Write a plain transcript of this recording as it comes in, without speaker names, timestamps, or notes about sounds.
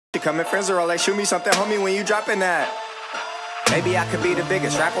coming friends or like shoot me something, homie, when you dropping that. Maybe I could be the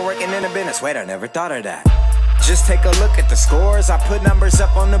biggest rapper working in the business. Wait, I never thought of that. Just take a look at the scores. I put numbers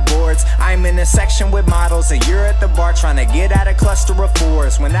up on the boards. I'm in a section with models, and you're at the bar trying to get out a cluster of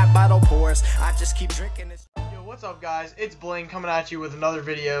fours. When that bottle pours, I just keep drinking this. Yo, what's up, guys? It's Bling coming at you with another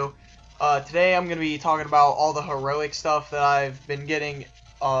video. Today I'm going to be talking about all the heroic stuff that I've been getting.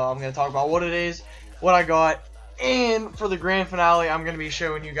 I'm going to talk about what it is, what I got, and for the grand finale, I'm going to be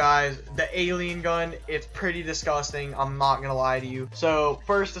showing you guys the alien gun. It's pretty disgusting, I'm not going to lie to you. So,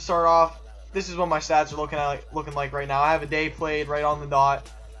 first to start off, this is what my stats are looking like right now. I have a day played right on the dot.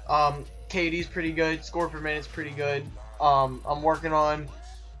 KD's pretty good, score per minute's pretty good. I'm working on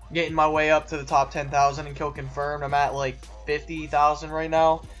getting my way up to the top 10,000 and kill confirmed. I'm at like 50,000 right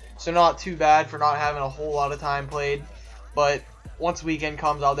now, so not too bad for not having a whole lot of time played. But once weekend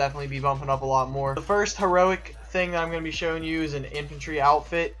comes, I'll definitely be bumping up a lot more. The first heroic thing that I'm going to be showing you is an infantry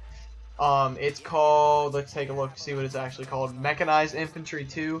outfit. It's called, let's take a look to see what it's actually called, Mechanized Infantry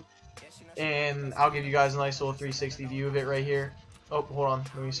 2. And I'll give you guys a nice little 360 view of it right here. Oh, hold on,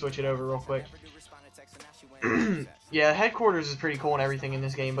 let me switch it over real quick. Yeah, headquarters is pretty cool and everything in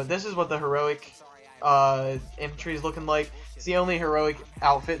this game, but this is what the heroic infantry is looking like. It's the only heroic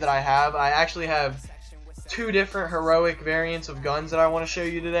outfit that I have. I actually have two different heroic variants of guns that I want to show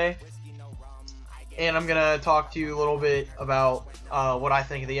you today. And I'm going to talk to you a little bit about what I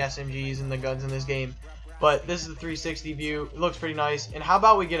think of the SMGs and the guns in this game. But this is the 360 view. It looks pretty nice. And how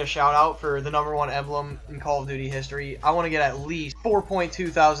about we get a shout out for the #1 emblem in Call of Duty history? I want to get at least 4.2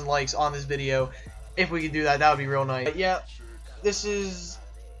 thousand likes on this video. If we could do that, that would be real nice. But yeah, this is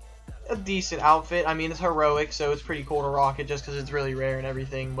a decent outfit. I mean, it's heroic, so it's pretty cool to rock it just because it's really rare and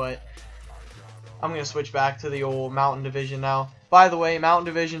everything. But I'm going to switch back to the old Mountain Division now. By the way, Mountain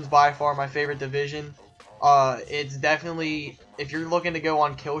Division is by far my favorite division. It's definitely, if you're looking to go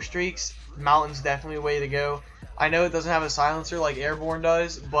on kill streaks, Mountain's definitely a way to go. I know it doesn't have a silencer like Airborne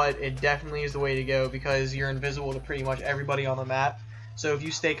does, but it definitely is the way to go because you're invisible to pretty much everybody on the map. So if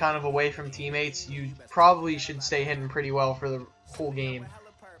you stay kind of away from teammates, you probably should stay hidden pretty well for the whole game.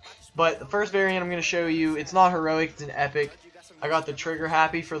 But the first variant I'm going to show you, it's not heroic, it's an epic. I got the trigger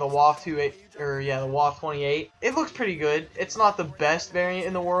happy for the WW2, the WW28. It looks pretty good. It's not the best variant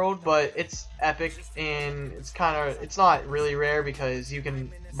in the world, but it's epic, and it's not really rare because you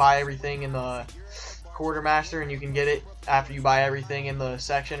can buy everything in the quartermaster and you can get it after you buy everything in the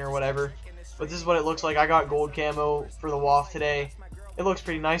section or whatever. But this is what it looks like. I got gold camo for the WW today. It looks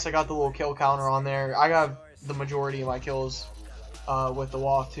pretty nice. I got the little kill counter on there. I got the majority of my kills with the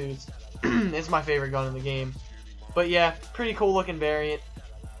WW2. It's my favorite gun in the game. But yeah, pretty cool looking variant.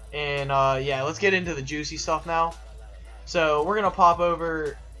 And yeah, let's get into the juicy stuff now. So we're going to pop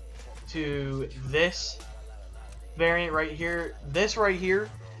over to this variant right here. This right here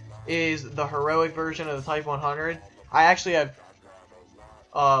is the heroic version of the Type 100. I actually have,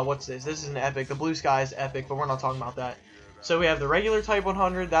 what's this? This is an epic. The blue sky is epic, but we're not talking about that. So we have the regular Type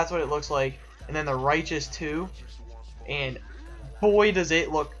 100. That's what it looks like. And then the Righteous 2. And boy, does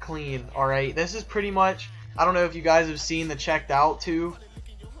it look clean. Alright, this is pretty much, I don't know if you guys have seen the Checked Out 2.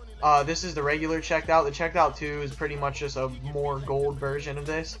 This is the regular Checked Out. The Checked Out 2 is pretty much just a more gold version of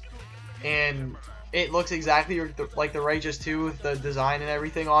this. And it looks exactly like the Righteous 2 with the design and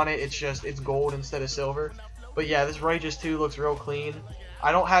everything on it. It's just, it's gold instead of silver. But yeah, this Righteous 2 looks real clean.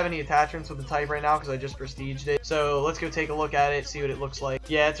 I don't have any attachments with the Type right now because I just prestiged it. So let's go take a look at it, see what it looks like.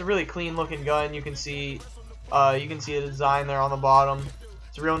 Yeah, it's a really clean looking gun. You can see the design there on the bottom.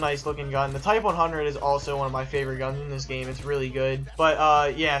 It's a real nice looking gun. The Type 100 is also one of my favorite guns in this game. It's really good.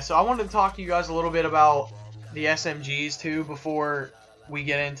 But yeah, so I wanted to talk to you guys a little bit about the SMGs too before we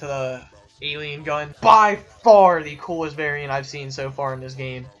get into the alien gun. By far the coolest variant I've seen so far in this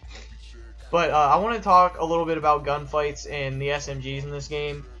game. But I want to talk a little bit about gunfights and the SMGs in this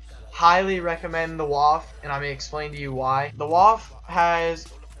game. Highly recommend the WW, and I'm going to explain to you why. The WW has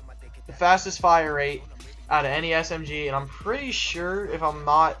the fastest fire rate out of any SMG, and I'm pretty sure, if I'm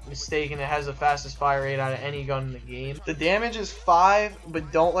not mistaken, it has the fastest fire rate out of any gun in the game. The damage is 5,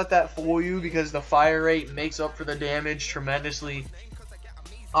 but don't let that fool you because the fire rate makes up for the damage tremendously.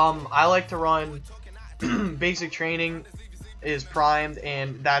 I like to run basic training is primed,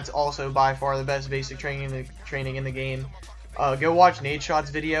 and that's also by far the best basic training in the game. Go watch Nadeshot's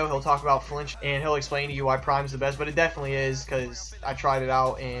video. He'll talk about flinch, and he'll explain to you why prime's the best, but it definitely is because I tried it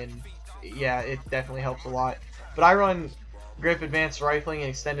out, and yeah, it definitely helps a lot. But I run grip advanced rifling and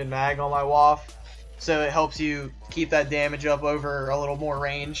extended mag on my WW, so it helps you keep that damage up over a little more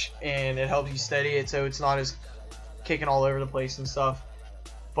range, and it helps you steady it so it's not as kicking all over the place and stuff.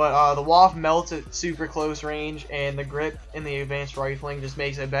 But the WAF melts at super close range, and the grip in the advanced rifling just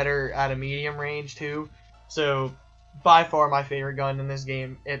makes it better at a medium range too. So by far my favorite gun in this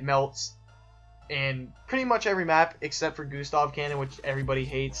game. It melts in pretty much every map except for Gustav Cannon, which everybody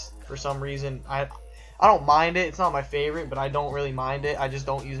hates for some reason. I don't mind it. It's not my favorite, but I don't really mind it. I just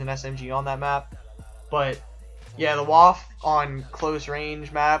don't use an SMG on that map. But yeah, the WAF on close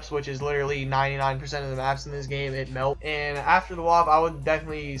range maps, which is literally 99% of the maps in this game, it melts. And after the WAF, I would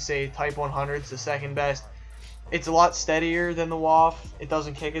definitely say Type 100 is the second best. It's a lot steadier than the WAF. It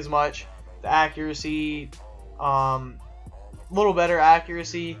doesn't kick as much. The accuracy, little better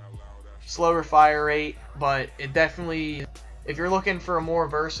accuracy, slower fire rate, but it definitely, if you're looking for a more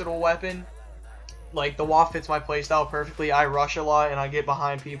versatile weapon, like the WAF fits my playstyle perfectly. I rush a lot and I get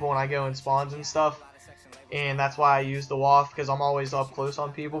behind people and I go in spawns and stuff. And that's why I use the WAF, because I'm always up close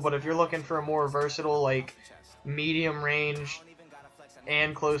on people. But if you're looking for a more versatile, like medium range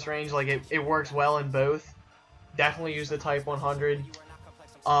and close range, like it works well in both, definitely use the Type 100.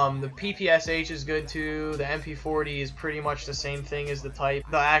 The PPSH is good too. The MP40 is pretty much the same thing as the Type.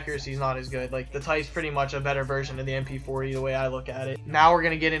 The accuracy is not as good. Like the Type's pretty much a better version of the MP40 the way I look at it. Now we're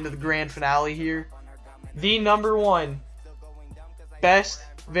going to get into the grand finale here. The #1 best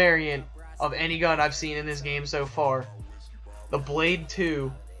variant of any gun I've seen in this game so far. The Blade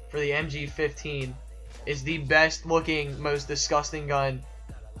 2 for the MG15 is the best looking, most disgusting gun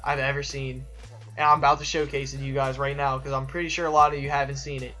I've ever seen. And I'm about to showcase it to you guys right now because I'm pretty sure a lot of you haven't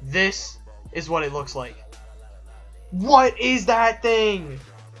seen it. This is what it looks like. What is that thing?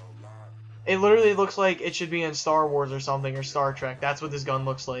 It literally looks like it should be in Star Wars or something, or Star Trek. That's what this gun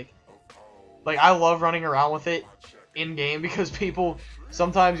looks like. Like, I love running around with it in game because people,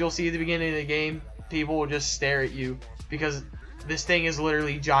 sometimes you'll see at the beginning of the game, people will just stare at you because this thing is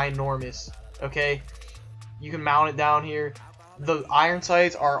literally ginormous. Okay, you can mount it down here. The iron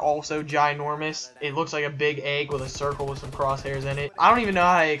sights are also ginormous. It looks like a big egg with a circle with some crosshairs in it. I don't even know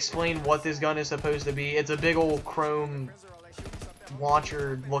how to explain what this gun is supposed to be. It's a big old chrome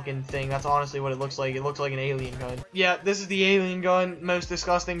launcher looking thing. That's honestly what it looks like. It looks like an alien gun. Yeah, this is the alien gun, most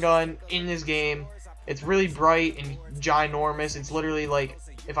disgusting gun in this game. It's really bright and ginormous. It's literally like,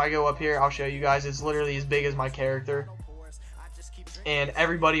 if I go up here, I'll show you guys, it's literally as big as my character. And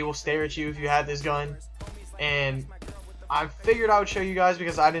everybody will stare at you if you have this gun. And I figured I would show you guys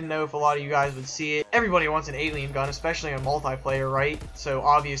because I didn't know if a lot of you guys would see it. Everybody wants an alien gun, especially on multiplayer, right? So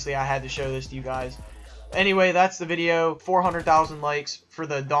obviously I had to show this to you guys. Anyway, that's the video. 400,000 likes for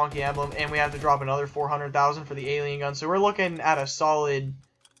the donkey emblem, and we have to drop another 400,000 for the alien gun. So we're looking at a solid,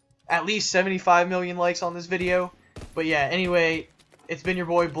 at least 75 million likes on this video. But yeah, anyway, it's been your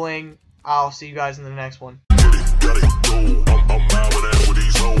boy Bling. I'll see you guys in the next one.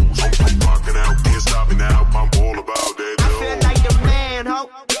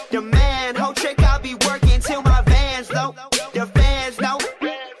 The man, ho, check, I'll be working till my vans low. The fans know.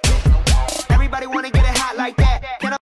 Everybody wanna get it hot like that.